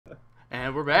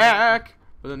And we're back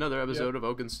with another episode of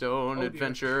OakenStone Oh,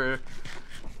 Adventure.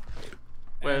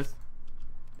 With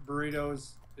Burrito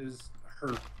is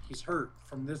hurt. He's hurt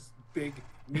from this big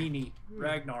meanie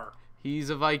Ragnar. He's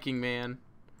a Viking man.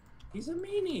 He's a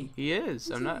meanie. He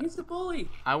is. He's a bully.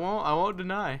 I won't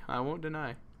deny. I won't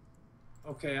deny.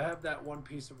 Okay, I have that one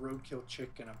piece of roadkill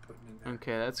chicken I'm putting in there.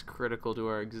 Okay, that's critical to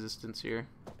our existence here.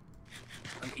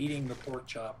 I'm eating the pork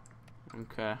chop.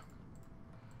 Okay.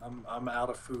 I'm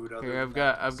out of food. Here, I've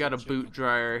got a boot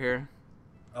dryer here.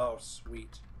 Oh,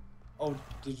 sweet. Oh,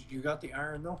 you got the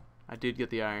iron though? I did get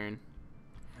the iron.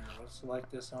 Here, let's light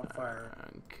this on fire.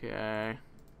 Okay.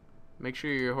 Make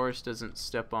sure your horse doesn't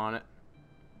step on it.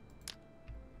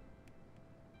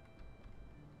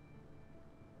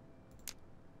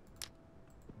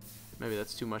 Maybe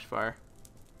that's too much fire.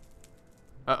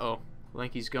 Uh-oh.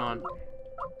 Lanky's gone.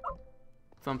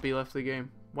 Thumpy left the game.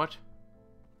 What?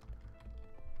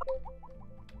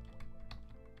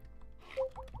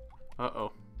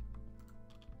 Uh-oh.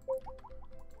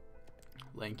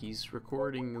 Lanky's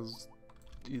recording is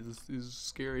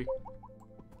scary.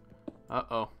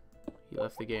 Uh-oh. He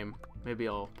left the game. Maybe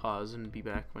I'll pause and be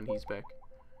back when he's back.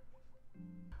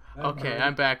 Okay,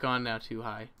 I'm back on now too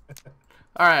high.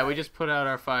 Alright, we just put out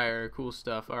our fire. Cool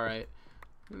stuff. Alright.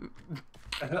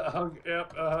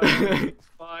 Yep, it's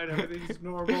fine. Everything's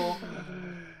normal.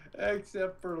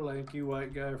 Except for lanky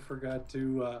white guy forgot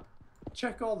to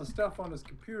check all the stuff on his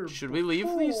computer. Should we leave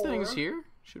these things here?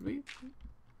 Should we?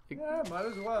 Yeah, might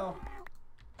as well.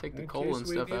 Take the coal and stuff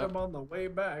out. In case we get them on the way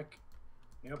back.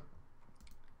 Yep.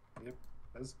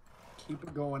 Let's keep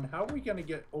it going. How are we gonna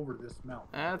get over this mountain?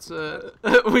 That's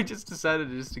we just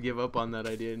decided just to give up on that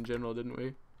idea in general, didn't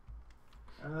we?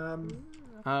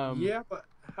 Yeah, but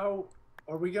how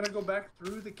are we gonna go back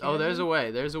through the canyon? Oh, there's a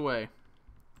way. There's a way.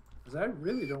 Because I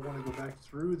really don't want to go back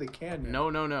through the canyon.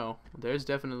 No. There's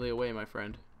definitely a way, my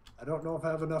friend. I don't know if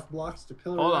I have enough blocks to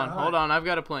pillar. Hold on. I've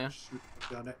got a plan. Shoot,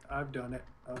 I've done it.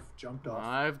 I've jumped off.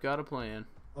 I've got a plan.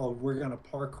 Oh, we're gonna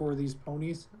parkour these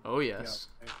ponies? Oh yes.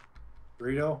 Yeah, okay.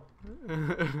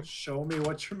 Burrito, show me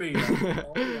what you're made of.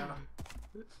 Oh yeah.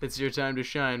 It's your time to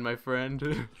shine, my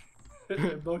friend.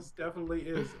 It most definitely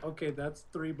is. Okay, that's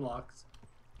 3 blocks.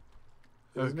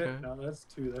 Isn't it? No, that's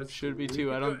 2. That should be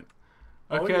 2. I don't.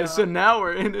 Oh, okay, yeah. so now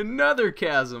we're in another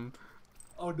chasm.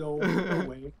 Oh no, no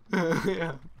way.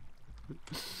 Yeah.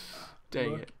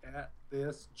 Dang Look it. at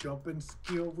this jumping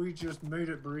skill. We just made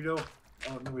it, Burrito.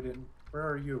 Oh no, we didn't. Where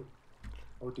are you?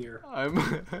 Oh dear. I'm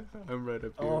right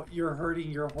up here. Oh, you're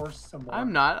hurting your horse some more.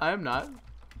 I'm not.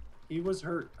 He was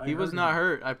hurt. He was not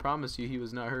hurt. I promise you, he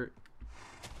was not hurt.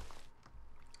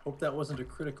 Hope that wasn't a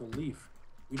critical leaf.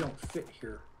 We don't fit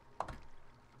here.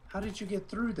 How did you get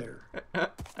through there?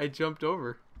 I jumped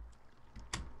over.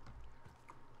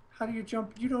 How do you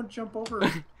jump? You don't jump over.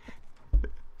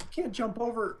 You can't jump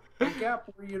over a gap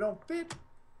where you don't fit.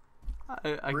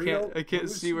 I can't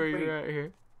see where you're at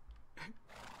here.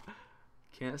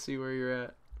 Can't see where you're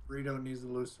at. Burrito needs to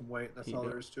lose some weight. That's all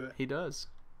there is to it. He does.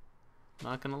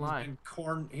 Not gonna lie.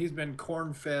 He's been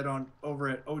corn fed over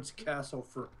at Oats Castle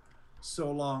for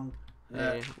so long.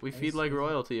 Hey, we feed like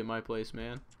royalty at my place,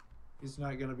 man. He's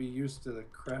not gonna be used to the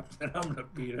crap that I'm gonna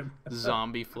feed him.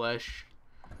 Zombie flesh.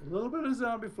 A little bit of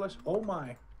zombie flesh. Oh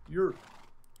my, you're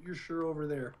sure over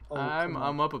there. Oh,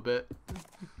 I'm up a bit.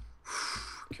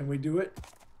 Can we do it?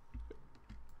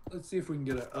 Let's see if we can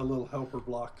get a little helper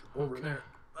block over there.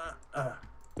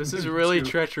 This is really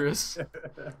treacherous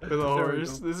with a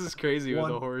horse. This is crazy with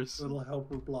a horse. Little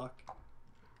helper block.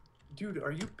 Dude,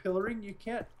 are you pillaring? You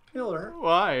can't pillar.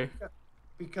 Why?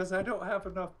 Because I don't have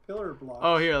enough pillar blocks.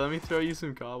 Oh, here, let me throw you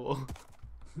some cobble.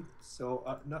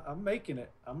 So, no, I'm making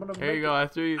it. I'm gonna. Here you go. I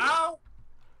threw you. Ow!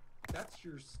 That's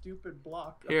your stupid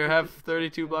block. Here, have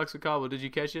 32 blocks of cobble. Did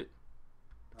you catch it?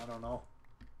 I don't know.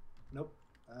 Nope.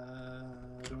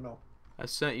 I don't know. I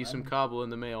sent you some cobble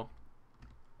in the mail.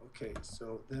 Okay,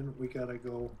 so then we gotta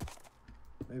go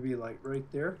maybe like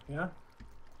right there, yeah?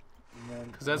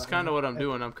 Because that's kind of what I'm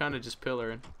doing. I'm kind of just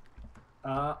pillaring.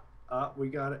 We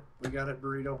got it. We got it,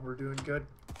 Burrito. We're doing good.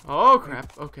 Oh,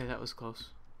 crap. Okay, that was close.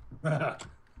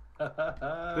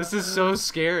 This is so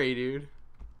scary, dude.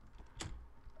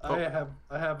 I have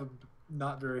a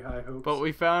not very high hopes. But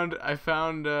I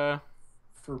found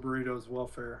for Burrito's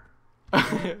welfare.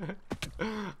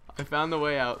 I found the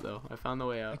way out, though. I found the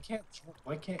way out.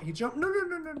 Why can't he jump? No.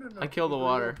 I killed the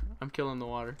water. I'm killing the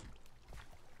water.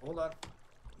 Hold on.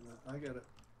 I got a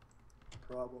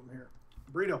problem here.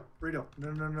 Burrito.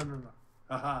 No.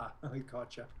 Haha, I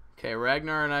caught you. Okay,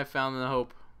 Ragnar and I found the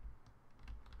hope.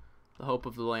 The hope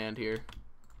of the land here.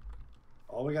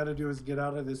 All we got to do is get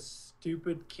out of this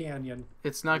stupid canyon.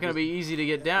 It's not going to be easy to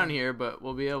get down here, but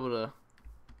we'll be able to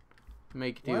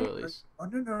make do at least. Oh,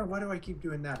 no. Why do I keep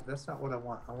doing that? That's not what I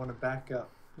want. I want to back up.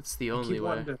 It's the only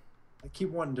way. I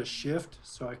keep wanting to shift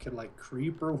so I can, like,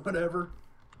 creep or whatever.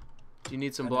 Do you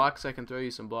need some blocks? I can throw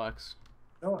you some blocks.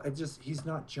 No, he's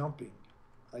not jumping.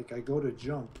 Like, I go to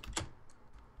jump,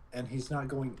 and he's not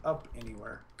going up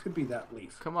anywhere. Could be that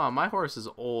leaf. Come on, my horse is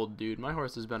old, dude. My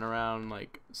horse has been around,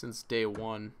 like, since day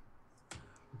one.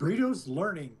 Burrito's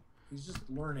learning. He's just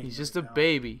learning. He's just a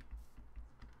baby.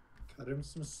 Cut him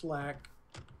some slack.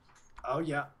 Oh,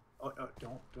 yeah. Oh,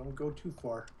 don't go too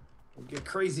far. Don't get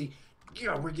crazy.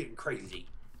 Yeah, we're getting crazy.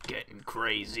 Getting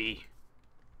crazy.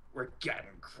 We're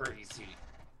getting crazy.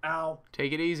 Ow.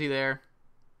 Take it easy there.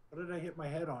 What did I hit my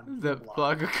head on? The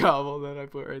block of cobble that I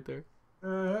put right there.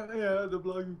 Yeah, the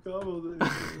block of cobble that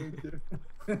right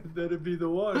there. That'd be the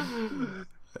one.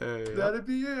 That'd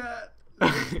be it.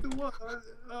 That's the one.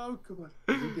 Oh, come on.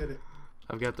 We did it.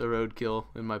 I've got the roadkill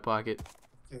in my pocket.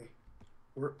 Okay.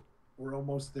 We're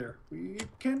almost there. We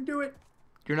can do it.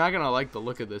 You're not going to like the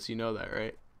look of this. You know that,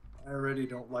 right? I already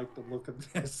don't like the look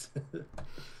of this.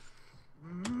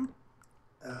 I'm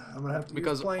gonna have to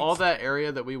because all that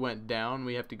area that we went down,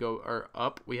 we have to go or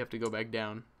up. We have to go back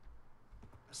down.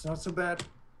 It's not so bad.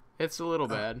 It's a little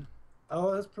bad.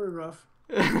 Oh, that's pretty rough.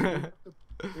 You're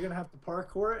gonna have to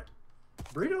parkour it.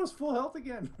 Burrito's full health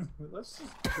again. Let's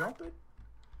just jump it.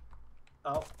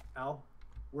 Ow!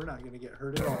 We're not gonna get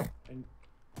hurt at all. And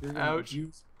you're gonna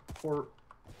use poor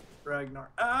Ragnar.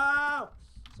 Ow!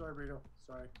 Sorry, Burrito.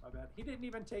 Sorry, my bad. He didn't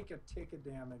even take a tick of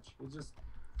damage. He just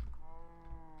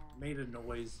made a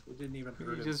noise. It didn't even hurt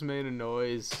him. He just made a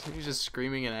noise. He was just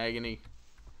screaming in agony.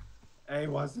 I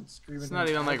wasn't screaming. It's not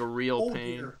even like a real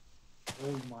pain. Dear.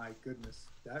 Oh my goodness.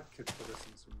 That could put us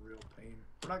in some real pain.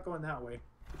 We're not going that way.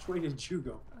 Which way did you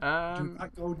go?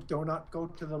 Do not go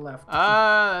to the left.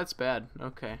 That's bad.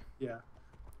 Okay. Yeah.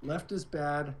 Left is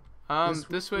bad.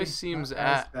 This way seems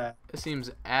it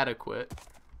seems adequate.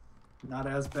 Not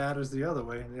as bad as the other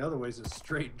way. The other way's a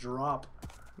straight drop.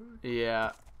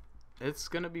 Yeah. It's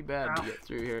gonna be bad to get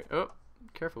through here. Oh,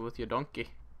 careful with your donkey.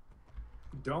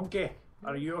 Donkey,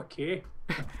 are you okay?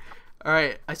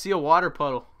 Alright, I see a water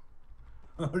puddle.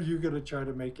 Are you gonna try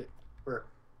to make it? Where?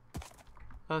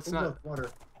 Oh, it's not water.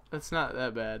 That's not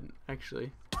that bad,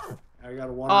 actually. I got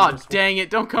a water. Oh, dang it!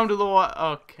 Don't come to the water.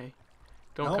 Okay.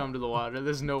 Don't come to the water.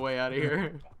 There's no way out of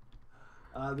here.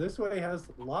 This way has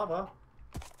lava.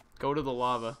 Go to the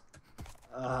lava.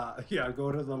 Yeah,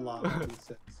 go to the lava, he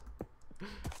says.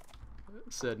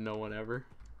 Said no one ever.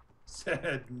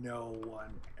 Said no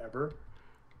one ever.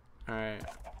 Alright.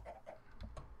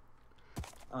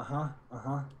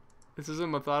 Uh-huh. This isn't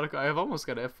methodical. I have almost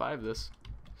got F5 this.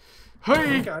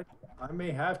 Hey! I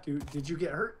may have to. Did you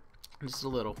get hurt? Just a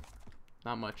little.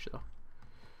 Not much, though.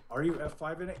 Are you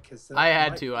F5 in it? Cause I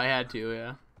had to,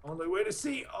 yeah. Only way to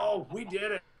see. Oh, we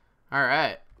did it.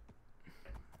 Alright.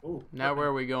 Oh, now where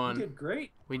are we going? We did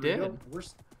great. We did. We're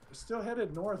still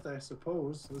headed north, I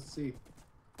suppose. Let's see.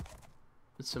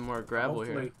 There's some more gravel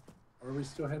here. Are we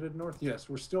still headed north? Yes,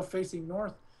 we're still facing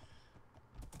north.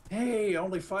 Hey,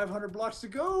 only 500 blocks to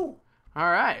go.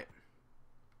 All right.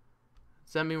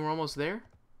 Does that mean we're almost there?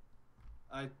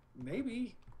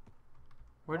 Maybe.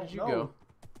 Where did you go?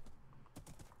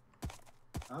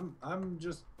 I'm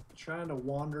just trying to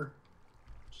wander.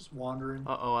 Just wandering.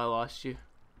 Uh-oh, I lost you.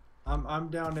 I'm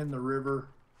down in the river,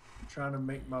 trying to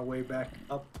make my way back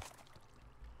up.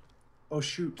 Oh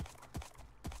shoot!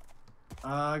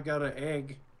 I got an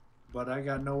egg, but I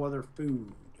got no other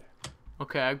food.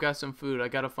 Okay, I've got some food. I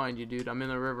gotta find you, dude. I'm in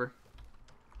the river.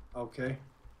 Okay.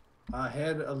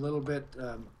 Head a little bit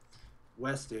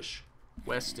westish.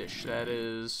 Westish, that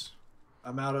is.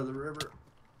 I'm out of the river.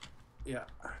 Yeah.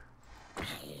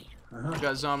 You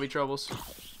got zombie troubles.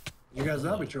 You got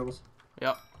zombie troubles?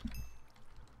 Yep.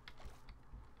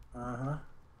 Uh-huh.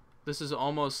 This is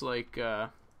almost like, I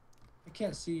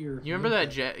can't see your... You remember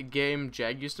that game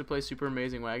Jag used to play, Super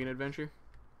Amazing Wagon Adventure?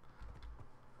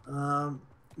 No,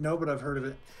 but I've heard of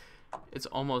it. It's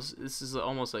almost... This is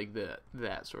almost like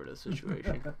that sort of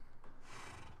situation.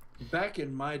 Back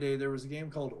in my day, there was a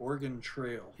game called Oregon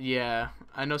Trail. Yeah,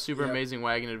 I know Super Amazing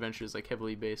Wagon Adventure is like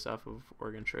heavily based off of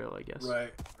Oregon Trail, I guess.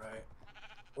 Right.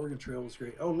 Oregon Trail was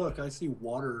great. Oh, look, I see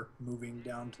water moving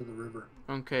down to the river.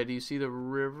 Okay, do you see the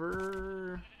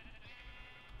river?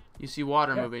 You see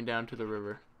water moving down to the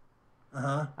river.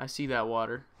 Uh-huh. I see that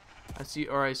water. I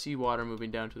see water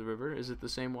moving down to the river. Is it the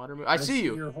same water? I see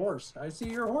you. Your horse. I see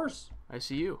your horse. I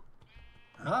see you.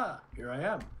 Ah, here I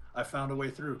am. I found a way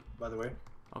through, by the way.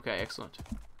 Okay, excellent.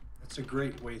 It's a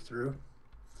great way through.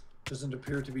 Doesn't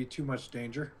appear to be too much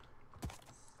danger.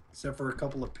 Except for a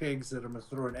couple of pigs that I'm going to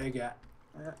throw an egg at.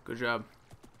 Good job.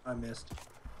 I missed.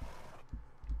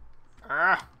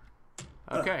 Ah.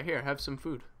 Okay, here, have some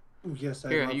food. Ooh, yes,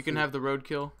 Here, you can have the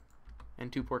roadkill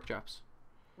and 2 pork chops.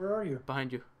 Where are you?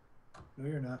 Behind you. No,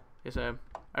 you're not. Yes, I am.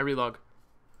 I relog.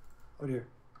 Oh, dear.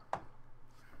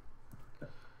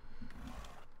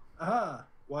 Ah,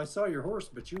 well, I saw your horse,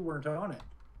 but you weren't on it.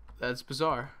 That's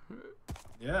bizarre.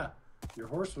 Yeah, your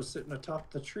horse was sitting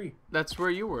atop the tree. That's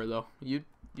where you were, though. You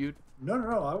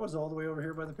No, I was all the way over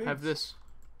here by the pigs. have this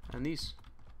and these.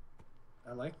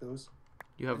 I like those.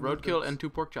 You have And roadkill those. and 2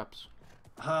 pork chops.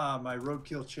 Ah, my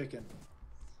roadkill chicken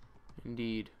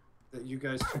Indeed. that you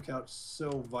guys took out so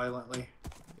violently.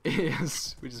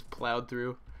 Yes, we just plowed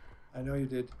through. I know you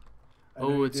did. I know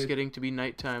Oh, you it's did. getting to be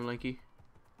nighttime, Lanky.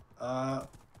 I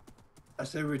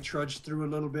say we trudged through a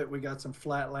little bit. We got some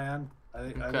flat land. I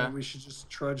think we should just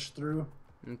trudge through.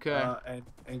 Okay.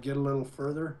 And get a little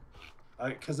further.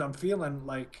 Cause I'm feeling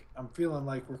like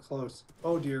we're close.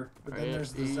 Oh dear! But then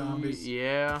there's the zombies.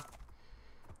 Yeah.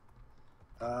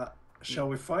 Shall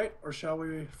we fight or shall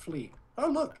we flee? Oh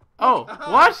look! Oh,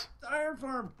 Aha! what? The iron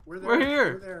farm. We're there. We're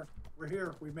here. We're there. We're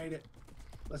here. We made it.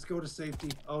 Let's go to safety.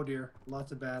 Oh dear!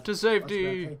 Lots of bad. To Lots of bad.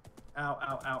 safety. Hey, ow!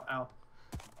 Ow! Ow! Ow!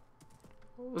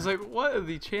 I was like, what are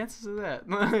the chances of that?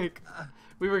 Like,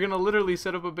 we were gonna literally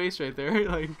set up a base right there.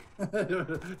 Like,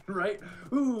 Right?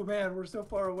 Ooh man, we're so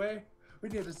far away. We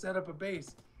need to set up a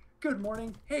base. Good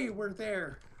morning. Hey, we're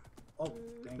there. Oh,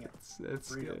 dang it.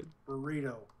 that's Burrito. good.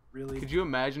 Burrito. Really? Could you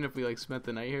imagine if we like spent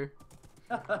the night here?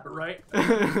 Right?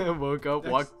 Woke up,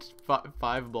 walked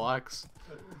 5 blocks.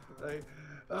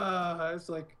 It's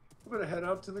like, I'm gonna head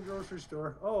out to the grocery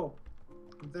store. Oh,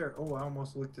 I'm there. Oh, I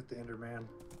almost looked at the Enderman.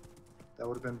 That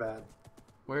would have been bad.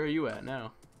 Where are you at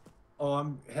now? Oh,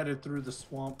 I'm headed through the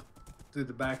swamp, through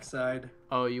the backside.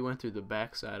 Oh, you went through the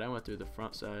back side. I went through the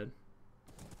front side.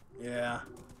 Yeah.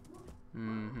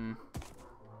 Mm-hmm.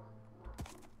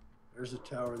 There's a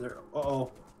tower there.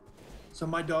 Uh-oh. So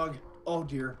my dog, oh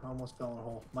dear, I almost fell in a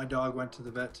hole. My dog went to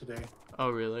the vet today. Oh,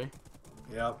 really?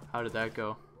 Yep. How did that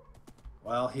go?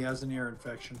 Well, he has an ear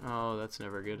infection. Oh, that's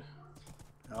never good.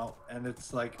 No, and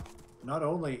it's like, not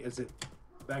only is it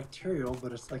bacterial,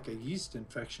 but it's like a yeast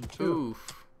infection too.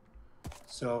 Oof.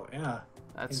 So yeah,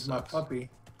 That he's sucks. my puppy.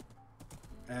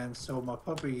 And so my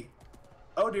puppy,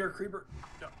 oh dear, creeper.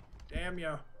 No, damn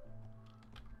you.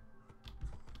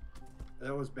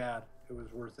 That was bad. It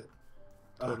was worth it.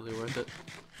 Totally worth it.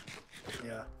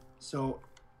 Yeah. So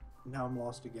now I'm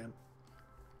lost again.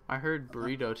 I heard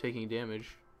Burrito taking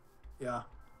damage. Yeah.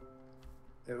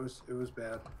 It was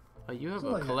bad. Oh, you have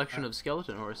Well, a yeah, collection of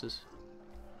skeleton horses.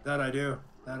 That I do.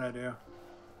 That I do.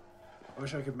 I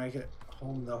wish I could make it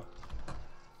home though.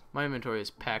 My inventory is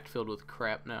packed filled with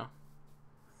crap now.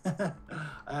 I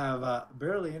have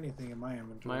barely anything in my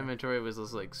inventory. My inventory was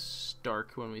just like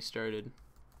stark when we started.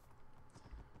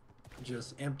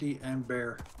 Just empty and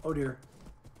bare. Oh dear.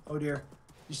 Oh dear.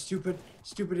 You stupid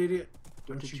idiot.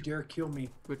 Don't you dare kill me.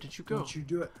 Where did you go? Don't you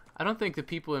do it. I don't think the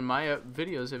people in my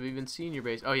videos have even seen your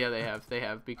base. Oh yeah, they have. They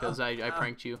have because I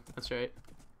pranked you. That's right.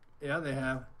 Yeah, they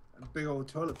have. A big old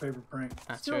toilet paper prank.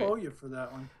 That's Still right. owe you for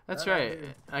that one. That's That I right. do.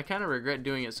 I kind of regret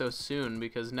doing it so soon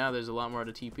because now there's a lot more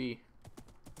to TP.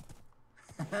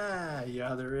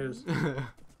 Yeah, there is.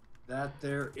 That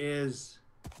there is.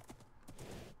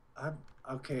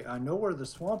 Okay, I know where the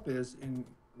swamp is in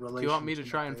relation. Do you want me to my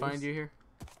try and base. find you here?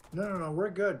 No, we're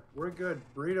good. We're good.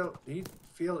 Burrito,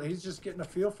 he's just getting a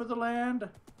feel for the land.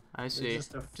 I see.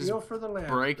 Just a feel for the land.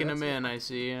 Breaking That's them it. in, I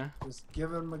see. Yeah. Just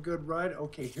give him a good ride.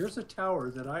 Okay, here's a tower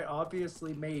that I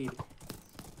obviously made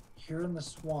here in the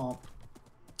swamp.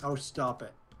 Oh, stop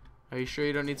it. Are you sure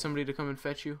you don't need somebody to come and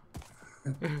fetch you?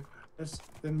 It's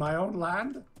in my own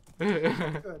land? Alright.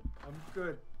 Good. I'm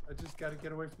good. I just got to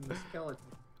get away from the skeleton.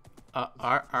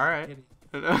 Alright.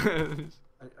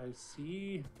 I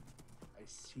see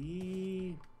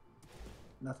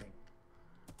nothing.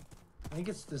 I think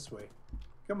it's this way.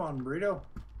 Come on, Burrito.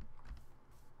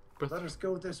 Let us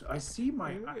go this way. I see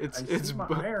my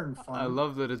iron fund. I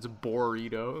love that it's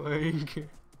burrito. Like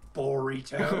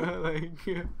Burrito. like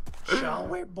Shall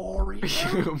we,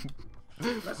 Burrito?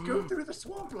 Let's go through the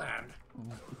swampland.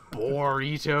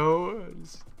 burrito.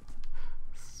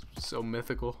 It's so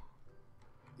mythical.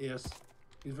 Yes,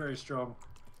 he's very strong.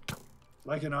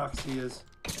 Like an ox, he is.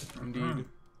 Indeed.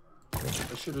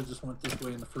 I should have just went this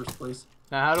way in the first place.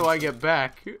 Now how do I get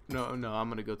back? No, I'm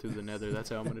gonna go through the nether. That's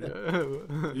how I'm gonna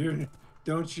do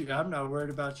it. I'm not worried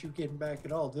about you getting back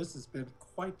at all. This has been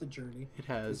quite the journey. It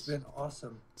has. It's been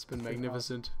awesome. It's been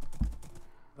magnificent.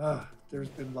 There's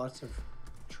been lots of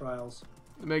trials.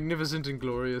 The magnificent and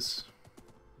glorious.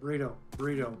 Burrito.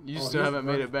 You Oh, still he's haven't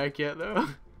made running. it back yet, though.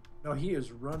 No, he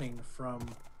is running from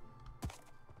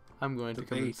I'm going the to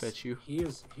come and base. fetch you. He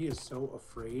is so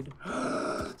afraid.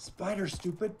 Spider,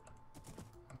 stupid.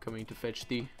 I'm coming to fetch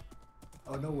thee.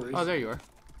 Oh, no worries. Oh, there you are.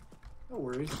 No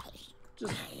worries.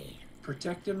 Just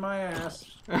protecting my ass.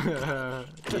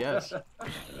 Yes,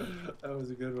 That was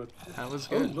a good one. that was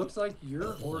Oh, good. looks like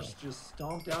your horse just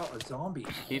stomped out a zombie.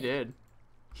 He did.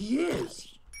 He is.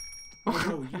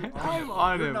 Oh, no, I'm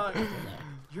on you're him. Not,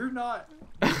 you're not.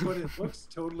 But it looks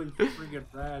totally freaking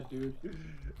rad, dude.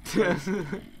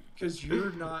 Because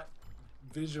you're not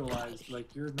visualized,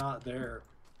 like you're not there.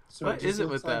 So What is it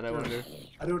looks with that, I you're- wonder?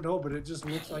 I don't know, but it just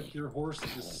looks like your horse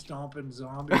is stomping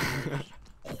zombies.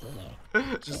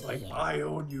 Just like, I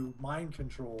own you, mind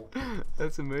control.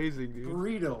 That's amazing, dude.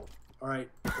 Burrito. All right,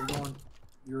 we're going.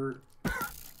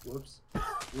 Whoops.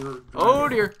 We're. Oh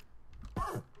driving. dear.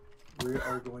 We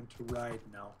are going to ride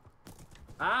now.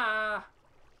 Ah!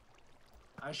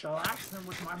 I shall axe them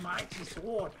with my mighty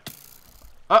sword.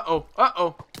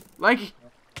 Uh-oh. Lanky,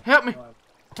 help me. Uh,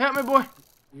 Help me, boy.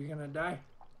 You're gonna die.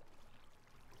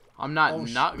 I'm not Oh,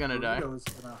 not shit, gonna die. Burrito's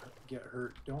gonna get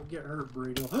hurt. Don't get hurt,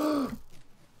 Burrito.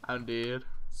 I did.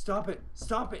 Stop it!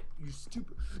 Stop it! You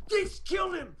stupid! They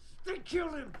killed him! They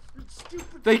killed him! You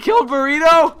stupid! They killed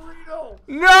Burrito? Burrito!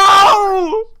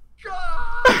 No!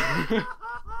 God!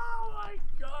 Oh my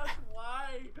God!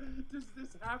 Why does this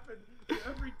happen to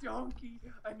every donkey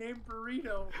I named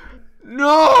Burrito?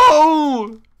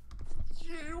 No!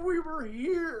 Gee, we were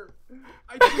here.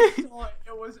 I just saw it.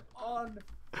 It was on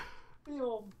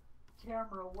film,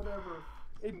 camera, whatever.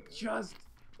 It just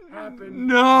happened.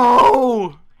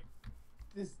 No!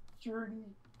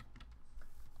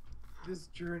 This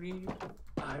journey.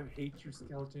 I hate you,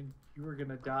 skeleton. You are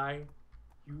gonna die.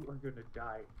 You are gonna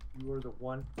die. You are the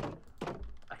one.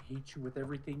 I hate you with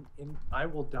everything, and I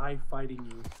will die fighting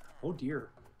you. Oh dear,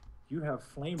 you have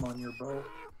flame on your bow.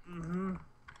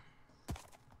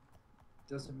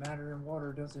 Doesn't matter in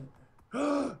water, does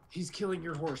it? He's killing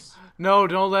your horse. No,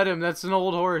 don't let him. That's an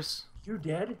old horse. You're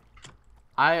dead.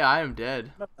 I am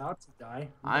dead. I'm about to die.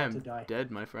 I I'm am about to die.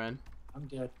 dead, my friend. I'm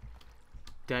dead.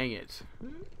 Dang it.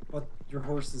 But your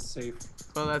horse is safe.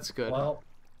 Well, that's good. Well,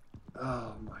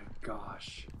 oh my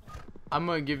gosh. I'm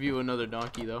gonna give you another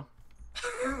donkey, though.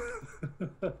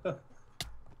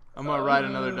 I'm gonna ride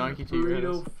another donkey to your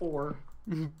Burrito house. 4.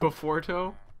 Before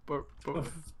toe?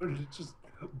 Just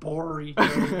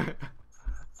burrito.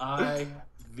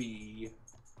 IV.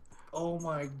 Oh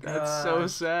my god. That's so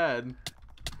sad.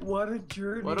 What a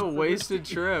journey. What a for this wasted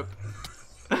game. trip.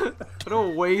 What a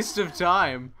waste of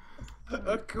time.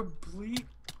 A complete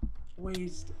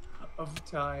waste of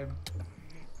time.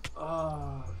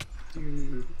 Oh,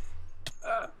 dude.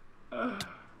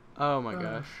 Oh my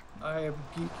gosh. I am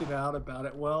geeking out about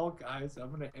it. Well, guys,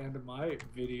 I'm gonna end my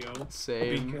video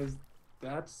Same. because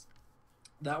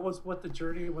that was what the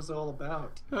journey was all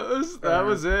about. That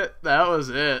was it. That was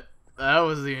it. That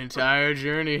was the entire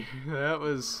journey. That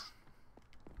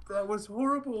was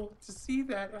horrible to see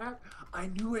that happen. I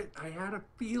knew it. I had a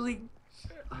feeling.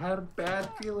 I had a bad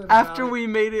feeling. after about we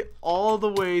made it all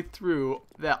the way through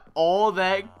all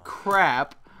that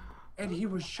crap, it. And he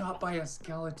was shot by a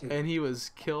skeleton. and he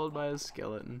was killed by a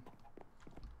skeleton.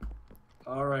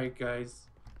 All right, guys.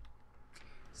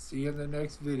 See you in the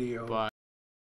next video. Bye.